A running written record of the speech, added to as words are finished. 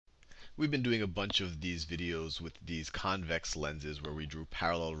We've been doing a bunch of these videos with these convex lenses where we drew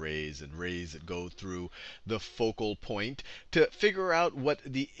parallel rays and rays that go through the focal point to figure out what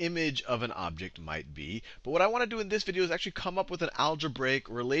the image of an object might be. But what I want to do in this video is actually come up with an algebraic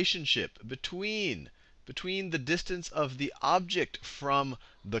relationship between the distance of the object from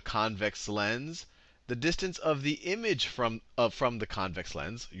the convex lens, the distance of the image from the convex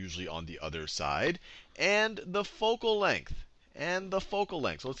lens, usually on the other side, and the focal length. So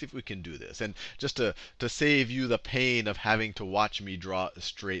let's see if we can do this. And just to save you the pain of having to watch me draw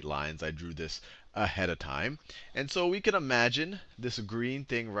straight lines, I drew this ahead of time. And so we can imagine this green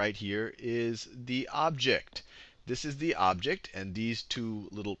thing right here is the object. This is the object, and these two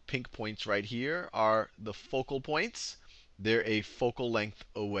little pink points right here are the focal points. They're a focal length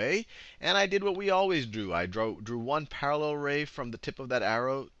away. And I did what we always do. I drew one parallel ray from the tip of that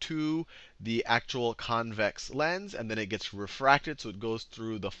arrow to the actual convex lens, and then it gets refracted, so it goes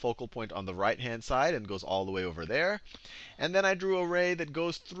through the focal point on the right-hand side and goes all the way over there. And then I drew a ray that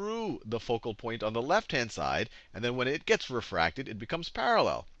goes through the focal point on the left-hand side, and then when it gets refracted, it becomes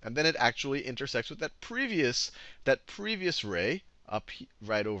parallel. And then it actually intersects with that previous ray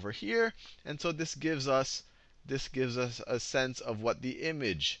right over here. And so this gives us a sense of what the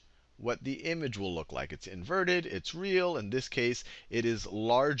image will look like. It's inverted, it's real. In this case, it is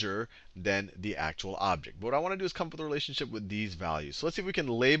larger than the actual object. But what I want to do is come up with a relationship with these values. So let's see if we can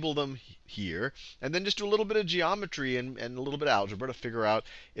label them here, and then just do a little bit of geometry and a little bit of algebra to figure out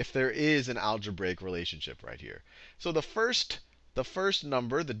if there is an algebraic relationship right here. So the first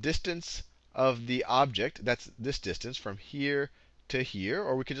number, the distance of the object, that's this distance from here to here,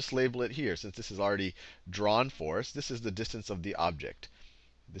 or we could just label it here since this is already drawn for us. This is the distance of the object.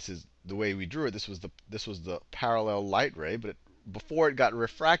 This is the way we drew it. This was the parallel light ray, but before it got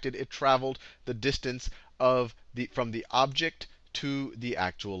refracted, it traveled the distance from the object to the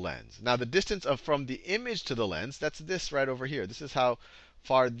actual lens. Now the distance from the image to the lens, that's this right over here. This is how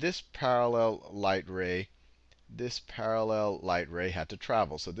far this parallel light ray had to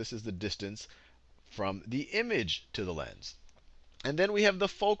travel. So this is the distance from the image to the lens. And then we have the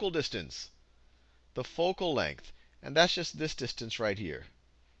focal distance, the focal length. And that's just this distance right here.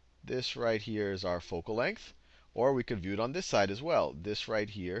 This right here is our focal length. Or we could view it on this side as well. This right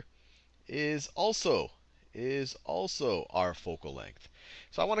here is also our focal length.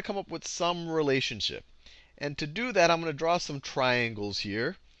 So I want to come up with some relationship. And to do that, I'm going to draw some triangles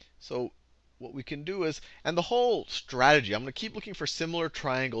here. So what we can do is, and the whole strategy, I'm going to keep looking for similar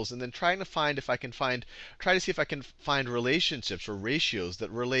triangles and then try to see if I can find relationships or ratios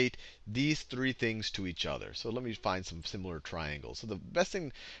that relate these three things to each other. So let me find some similar triangles. So the best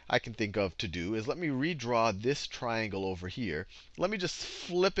thing I can think of to do is let me redraw this triangle over here. Let me just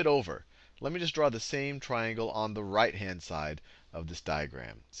flip it over. Let me just draw the same triangle on the right-hand side of this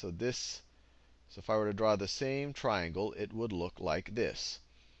diagram. So if I were to draw the same triangle, it would look like this.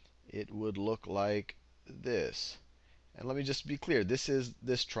 It would look like this. And let me just be clear. This is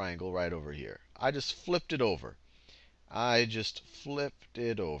this triangle right over here. I just flipped it over.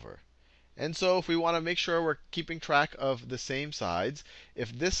 And so if we want to make sure we're keeping track of the same sides,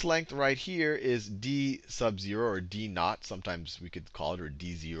 if this length right here is d sub 0 or d naught, sometimes we could call it, or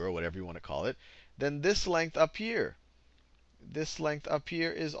d0, whatever you want to call it, then this length up here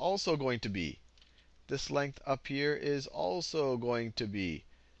is also going to be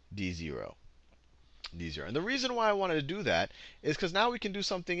d0. And the reason why I wanted to do that is because now we can do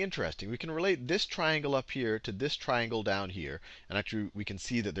something interesting. We can relate this triangle up here to this triangle down here. And actually, we can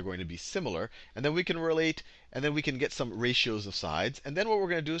see that they're going to be similar. And then we can get some ratios of sides. And then what we're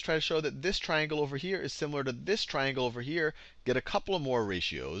going to do is try to show that this triangle over here is similar to this triangle over here, get a couple of more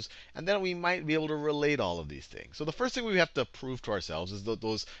ratios, and then we might be able to relate all of these things. So the first thing we have to prove to ourselves is that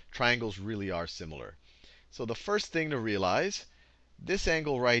those triangles really are similar. So the first thing to realize, this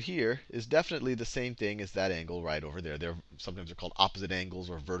angle right here is definitely the same thing as that angle right over there. Sometimes they're called opposite angles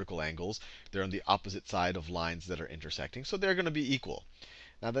or vertical angles. They're on the opposite side of lines that are intersecting. So they're going to be equal.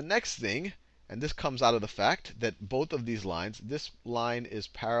 Now the next thing, and this comes out of the fact that both of these lines, this line is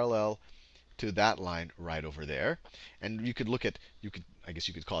parallel to that line right over there. And I guess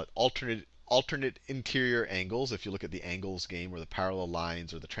you could call it alternate interior angles. If you look at the angles game or the parallel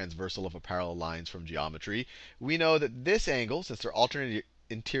lines or the transversal of a parallel lines from geometry, we know that this angle, since they're alternate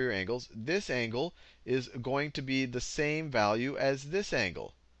interior angles, this angle is going to be the same value as this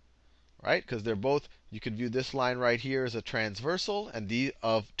angle. Right? Because they're both, you could view this line right here as a transversal, and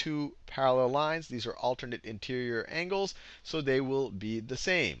of two parallel lines, these are alternate interior angles, so they will be the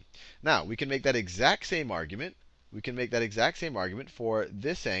same. Now, we can make that exact same argument. For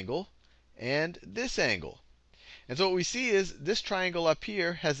this angle and this angle. And so what we see is this triangle up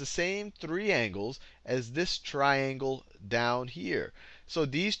here has the same three angles as this triangle down here. So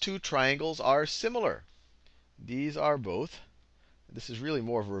these two triangles are similar. These are both, this is really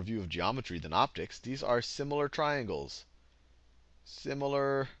more of a review of geometry than optics. These are similar triangles.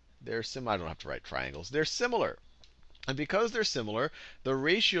 Similar, I don't have to write triangles. They're similar. And because they're similar, the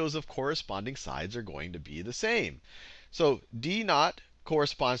ratios of corresponding sides are going to be the same. So D naught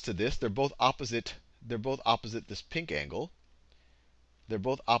corresponds to this. They're both opposite this pink angle. They're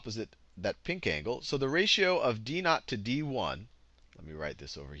both opposite that pink angle. So the ratio of D naught to D1, let me write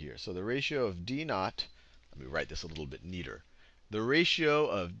this over here. So the ratio of D naught, let me write this a little bit neater. The ratio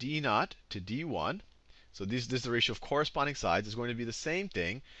of D naught to D1, so this is the ratio of corresponding sides, is going to be the same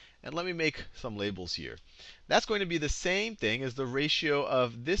thing. And let me make some labels here. That's going to be the same thing as the ratio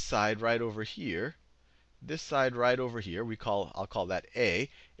of this side right over here. This side right over here, I'll call that A.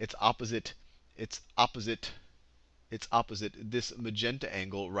 It's opposite this magenta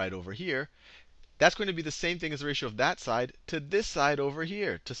angle right over here. That's going to be the same thing as the ratio of that side to this side over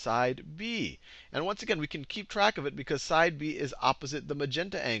here, to side B. And once again, we can keep track of it because side B is opposite the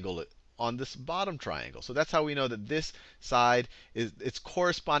magenta angle on this bottom triangle. So that's how we know that this side is its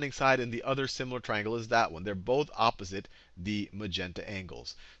corresponding side and the other similar triangle is that one. They're both opposite the magenta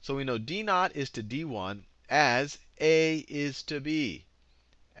angles. So we know D naught is to D1 as A is to B.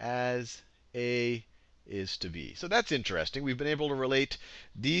 As A is to B. So that's interesting. We've been able to relate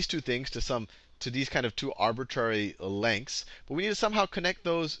these two things to these kind of two arbitrary lengths, but we need to somehow connect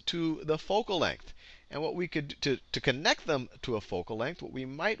those to the focal length. And what we could to connect them to a focal length, what we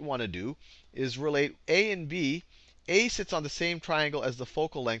might want to do is relate A and B. A sits on the same triangle as the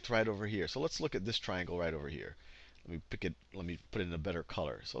focal length right over here. So let's look at this triangle right over here. Let me put it in a better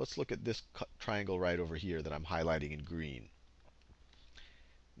color. So let's look at this triangle right over here that I'm highlighting in green.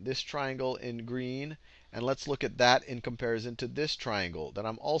 This triangle in green, and let's look at that in comparison to this triangle that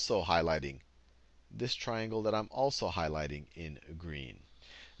I'm also highlighting. This triangle that I'm also highlighting in green.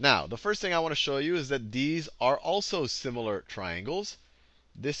 Now, the first thing I want to show you is that these are also similar triangles.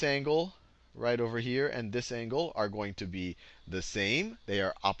 This angle right over here and this angle are going to be the same. They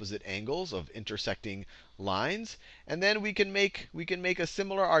are opposite angles of intersecting lines. And then we can make a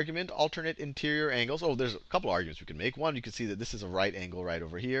similar argument, alternate interior angles. Oh, there's a couple arguments we can make. One, you can see that this is a right angle right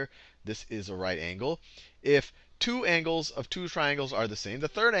over here. This is a right angle. If two angles of two triangles are the same, the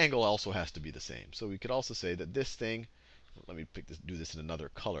third angle also has to be the same. So we could also say that this thing, let me do this in another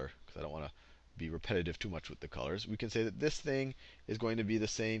color because I don't want to be repetitive too much with the colors. We can say that this thing is going to be the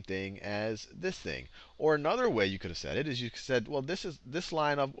same thing as this thing. Or another way you could have said it is you said, well, this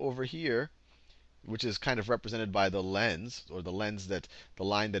line up over here, which is kind of represented by the lens, or the line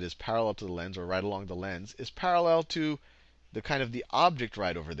that is parallel to the lens, or right along the lens, is parallel to the kind of the object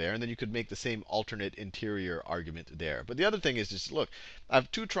right over there, and then you could make the same alternate interior argument there. But the other thing is just, look, I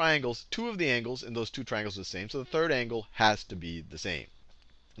have two triangles. Two of the angles in those two triangles are the same, so the third angle has to be the same.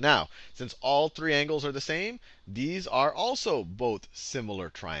 Now, since all three angles are the same, these are also both similar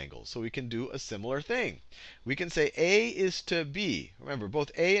triangles. So we can do a similar thing. We can say A is to B. Remember, both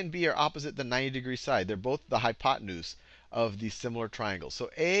A and B are opposite the 90-degree side. They're both the hypotenuse of these similar triangles.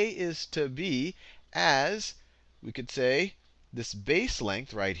 So A is to B as, we could say, this base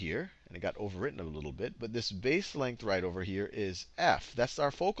length right here, and it got overwritten a little bit, but this base length right over here is F. That's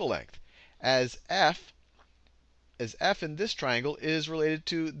our focal length. As F in this triangle is related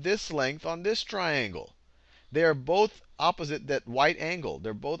to this length on this triangle. They are both opposite that white angle.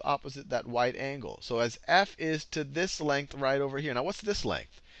 They're both opposite that white angle. So as F is to this length right over here. Now, what's this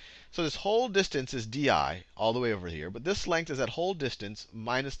length? So this whole distance is di all the way over here. But this length is that whole distance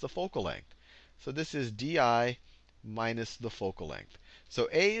minus the focal length. So this is di minus the focal length. So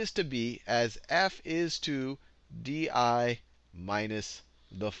A is to B as F is to di minus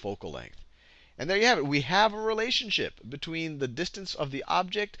the focal length. And there you have it. We have a relationship between the distance of the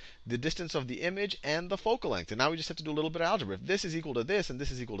object, the distance of the image, and the focal length. And now we just have to do a little bit of algebra. If this is equal to this and this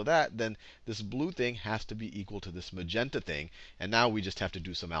is equal to that, then this blue thing has to be equal to this magenta thing. And now we just have to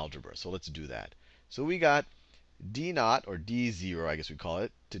do some algebra. So let's do that. So we got d naught, or d0, I guess we call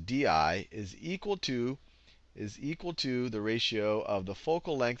it, to di is equal to the ratio of the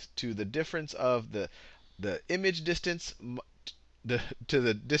focal length to the difference of the image distance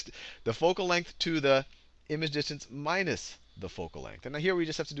the focal length to the image distance minus the focal length. And now here we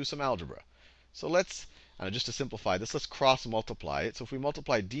just have to do some algebra. So let's, just to simplify this, let's cross multiply it. So if we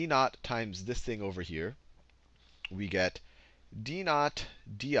multiply d naught times this thing over here, we get d naught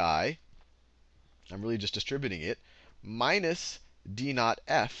di, I'm really just distributing it, minus d naught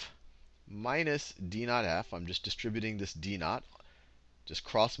f, I'm just distributing this d naught. just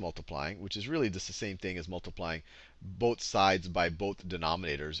cross multiplying, which is really just the same thing as multiplying both sides by both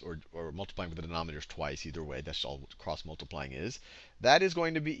denominators, or multiplying with the denominators twice, either way. That's all what cross multiplying is. That is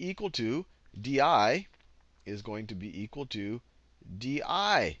going to be equal to di is going to be equal to di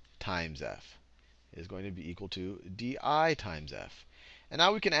times f. Is going to be equal to di times f. And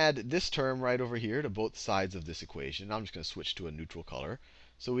now we can add this term right over here to both sides of this equation. Now I'm just going to switch to a neutral color.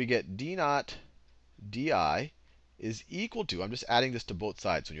 So we get d naught di is equal to, I'm just adding this to both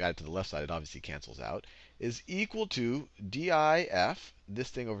sides. When you add it to the left side, it obviously cancels out, is equal to dif, this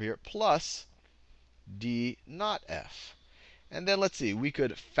thing over here, plus d naught f. And then let's see, we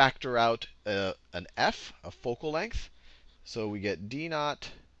could factor out an f, a focal length. So we get d naught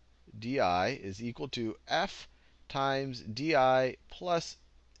di is equal to f times di plus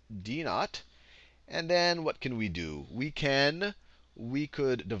d naught. And then what can we do? We could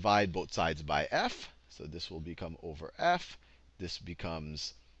divide both sides by f. So this will become over f. This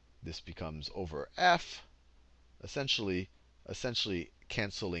becomes over f, essentially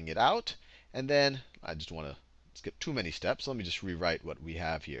canceling it out. And then I just want to skip too many steps. So let me just rewrite what we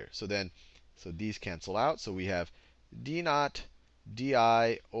have here. So these cancel out. So we have d naught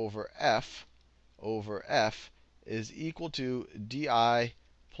di over f is equal to di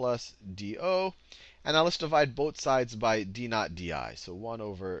plus do. And now let's divide both sides by d naught di. So 1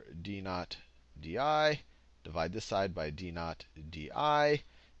 over d naught di. Divide this side by d naught di.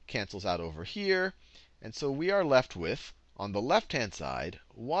 Cancels out over here. And so we are left with, on the left-hand side,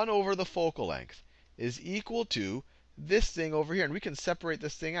 1 over the focal length is equal to this thing over here. And we can separate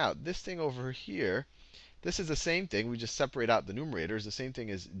this thing out. This thing over here, this is the same thing. We just separate out the numerators. The same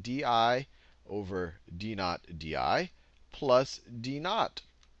thing as di over d naught di plus d naught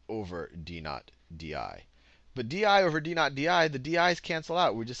over d naught di. But di over d naught di, the di's cancel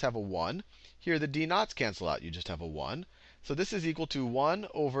out. We just have a 1. Here, the d naughts cancel out. You just have a 1. So this is equal to 1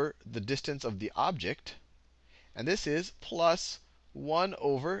 over the distance of the object. And this is plus 1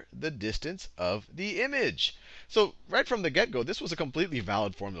 over the distance of the image. So right from the get-go, this was a completely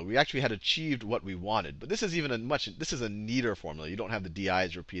valid formula. We actually had achieved what we wanted. But this is even this is a neater formula. You don't have the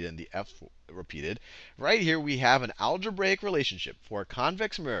di's repeated and the f repeated. Right here we have an algebraic relationship for a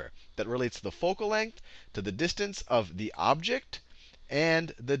convex mirror that relates the focal length to the distance of the object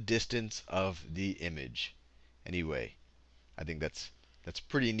and the distance of the image. Anyway, I think that's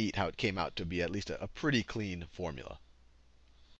pretty neat how it came out to be at least a pretty clean formula.